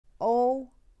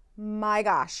my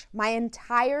gosh, my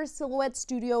entire Silhouette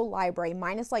Studio library,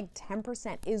 minus like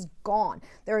 10%, is gone.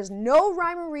 There is no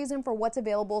rhyme or reason for what's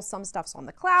available. Some stuff's on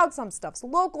the cloud, some stuff's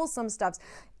local, some stuff's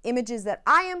images that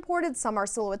I imported, some are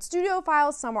Silhouette Studio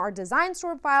files, some are Design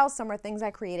Store files, some are things I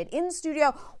created in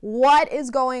Studio. What is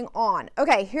going on?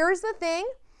 Okay, here's the thing.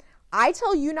 I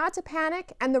tell you not to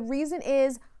panic, and the reason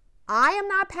is I am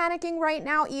not panicking right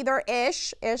now either,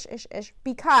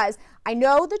 because I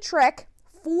know the trick,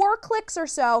 4 clicks or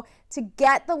so to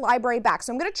get the library back.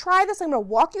 So I'm going to try this. I'm going to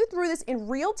walk you through this in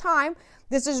real time.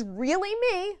 This is really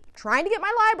me trying to get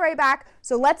my library back.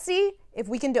 So let's see if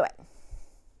we can do it.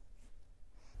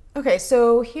 Okay,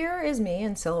 so here is me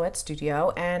in Silhouette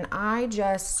Studio, and I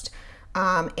just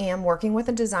am working with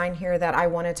a design here that I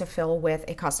wanted to fill with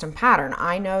a custom pattern.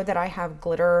 I know that I have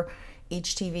glitter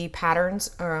HTV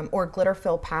patterns or glitter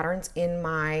fill patterns in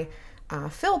my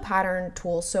fill pattern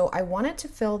tool. So I wanted to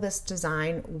fill this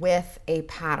design with a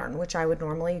pattern, which I would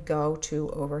normally go to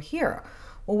over here.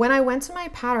 Well, when I went to my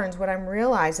patterns, what I'm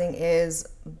realizing is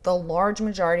the large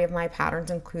majority of my patterns,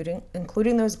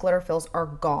 including those glitter fills, are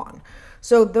gone.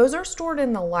 So those are stored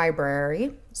in the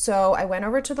library. So I went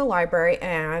over to the library,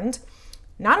 and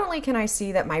not only can I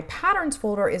see that my patterns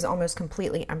folder is almost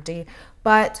completely empty,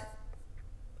 but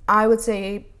I would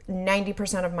say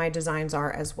 90% of my designs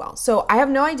are as well. So I have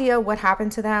no idea what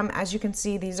happened to them. As you can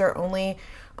see, these are only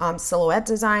Silhouette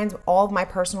designs. All of my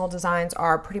personal designs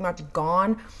are pretty much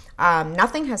gone.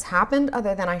 Nothing has happened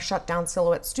other than I shut down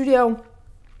Silhouette Studio,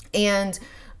 and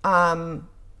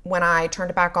when I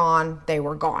turned it back on, they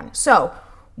were gone. So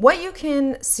what you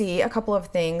can see, a couple of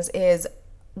things, is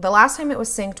the last time it was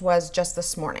synced was just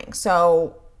this morning.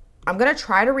 So I'm going to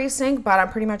try to resync, but I'm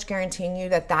pretty much guaranteeing you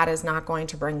that that is not going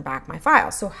to bring back my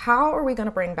files. So how are we going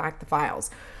to bring back the files?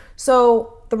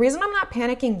 So the reason I'm not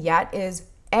panicking yet is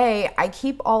I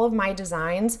keep all of my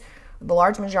designs, the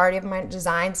large majority of my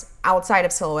designs, outside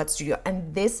of Silhouette Studio.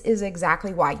 And this is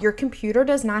exactly why. Your computer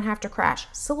does not have to crash.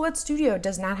 Silhouette Studio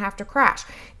does not have to crash.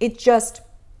 It just,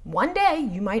 one day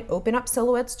you might open up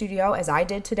Silhouette Studio, as I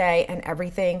did today, and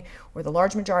everything, or the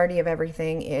large majority of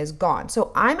everything, is gone.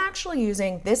 So I'm actually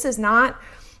using, this does not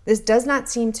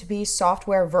seem to be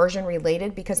software version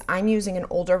related, because I'm using an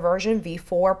older version,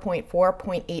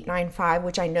 v4.4.895,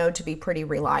 which I know to be pretty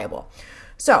reliable.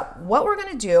 So what we're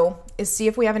going to do is see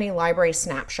if we have any library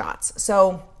snapshots.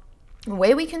 So the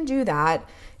way we can do that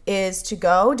is to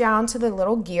go down to the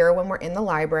little gear when we're in the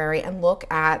library and look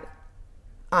at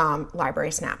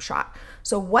library snapshot.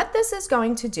 So what this is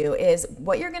going to do is,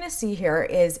 what you're going to see here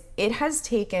is it has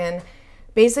taken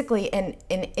basically an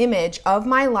image of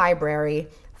my library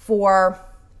for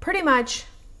pretty much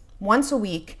once a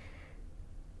week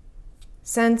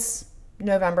since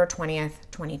November 20th,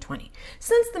 2020,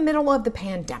 since the middle of the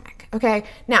pandemic. Okay,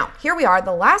 now here we are.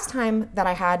 The last time that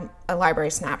I had a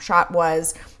library snapshot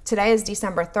was, today is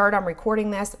December 3rd. I'm recording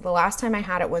this. The last time I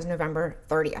had it was November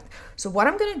 30th. So what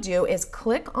I'm going to do is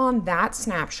click on that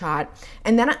snapshot,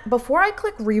 and then before I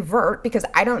click revert, because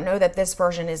I don't know that this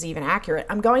version is even accurate,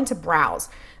 I'm going to browse.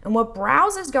 And what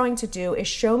browse is going to do is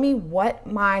show me what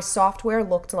my software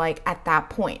looked like at that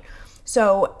point.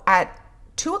 So at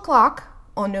 2 o'clock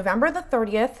on November the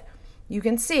 30th, you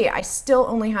can see I still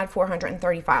only had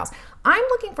 430 files. I'm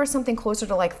looking for something closer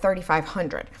to like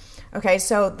 3,500. Okay,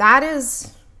 so that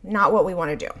is not what we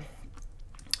want to do.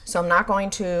 So I'm not going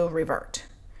to revert.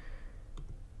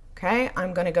 Okay,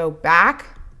 I'm going to go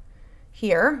back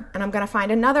here, and I'm going to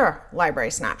find another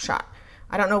library snapshot.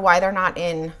 I don't know why they're not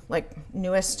in like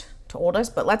newest to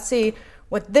oldest, but let's see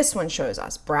what this one shows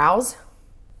us. Browse.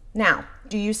 Now,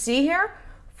 do you see here?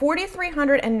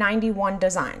 4,391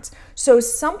 designs. So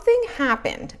something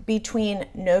happened between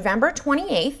November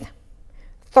 28th,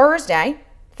 Thursday,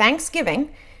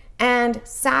 Thanksgiving, and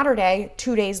Saturday,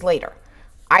 2 days later.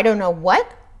 I don't know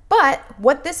what, but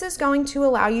what this is going to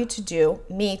allow you to do,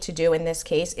 me to do in this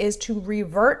case, is to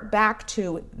revert back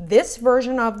to this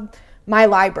version of my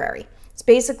library. It's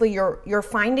basically you're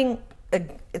finding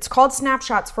it's called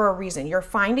snapshots for a reason. You're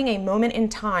finding a moment in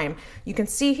time. You can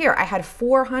see here, I had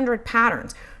 400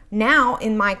 patterns. Now,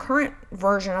 in my current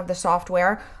version of the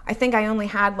software, I think I only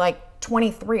had like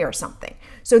 23 or something.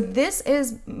 So this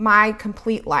is my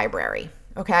complete library,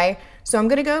 okay? So I'm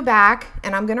gonna go back,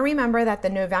 and I'm gonna remember that the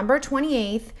November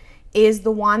 28th is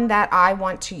the one that I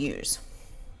want to use.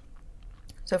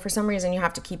 So for some reason, you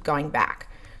have to keep going back.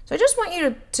 So I just want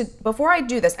you to before I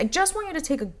do this, I just want you to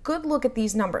take a good look at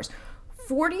these numbers.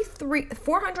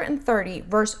 430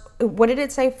 versus, what did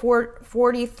it say,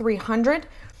 4,300?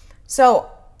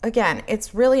 So again,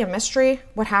 it's really a mystery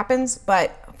what happens,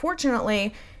 but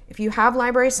fortunately, If you have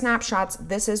library snapshots,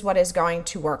 this is what is going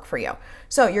to work for you.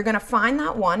 So you're going to find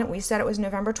that one. We said it was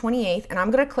November 28th, and I'm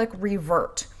going to click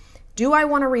revert. Do I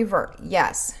want to revert?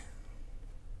 Yes.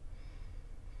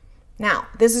 Now,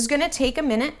 this is going to take a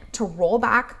minute to roll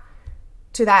back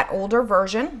to that older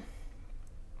version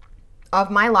of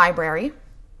my library,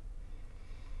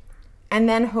 and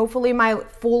then hopefully my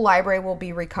full library will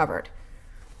be recovered.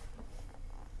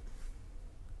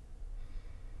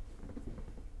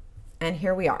 And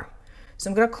here we are. So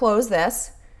I'm going to close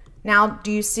this. Now,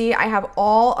 do you see I have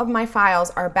all of my files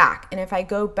are back? And if I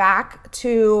go back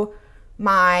to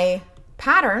my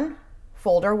pattern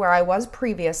folder where I was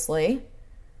previously,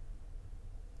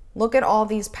 look at all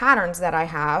these patterns that I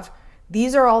have.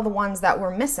 These are all the ones that were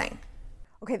missing.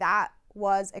 Okay, that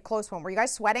was a close one. Were you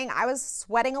guys sweating? I was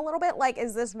sweating a little bit, like,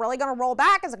 is this really gonna roll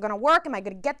back? Is it gonna work? Am I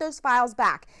gonna get those files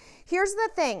back? Here's the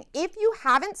thing, if you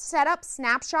haven't set up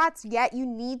snapshots yet, you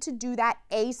need to do that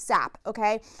ASAP,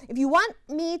 okay? If you want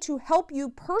me to help you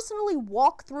personally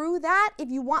walk through that, if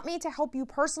you want me to help you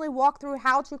personally walk through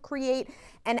how to create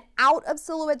an out of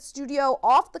Silhouette Studio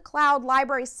off the cloud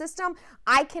library system,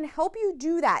 I can help you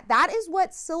do that. That is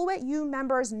what Silhouette U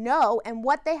members know and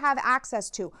what they have access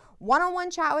to. One-on-one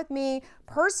chat with me,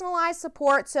 personalized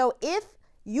support. So if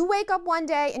you wake up one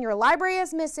day and your library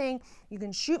is missing, you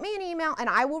can shoot me an email and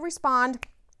I will respond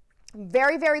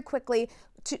very, very quickly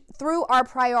through our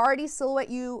priority Silhouette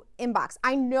U inbox.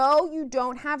 I know you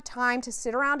don't have time to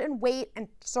sit around and wait and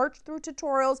search through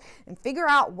tutorials and figure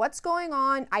out what's going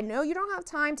on. I know you don't have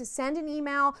time to send an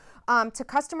email to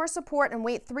customer support and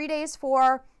wait 3 days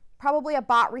for probably a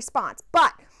bot response.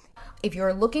 But if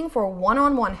you're looking for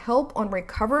one-on-one help on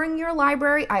recovering your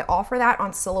library, I offer that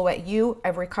on Silhouette U.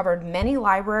 I've recovered many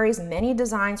libraries, many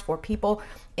designs for people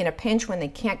in a pinch when they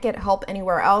can't get help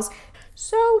anywhere else.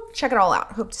 So check it all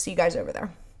out. Hope to see you guys over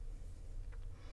there.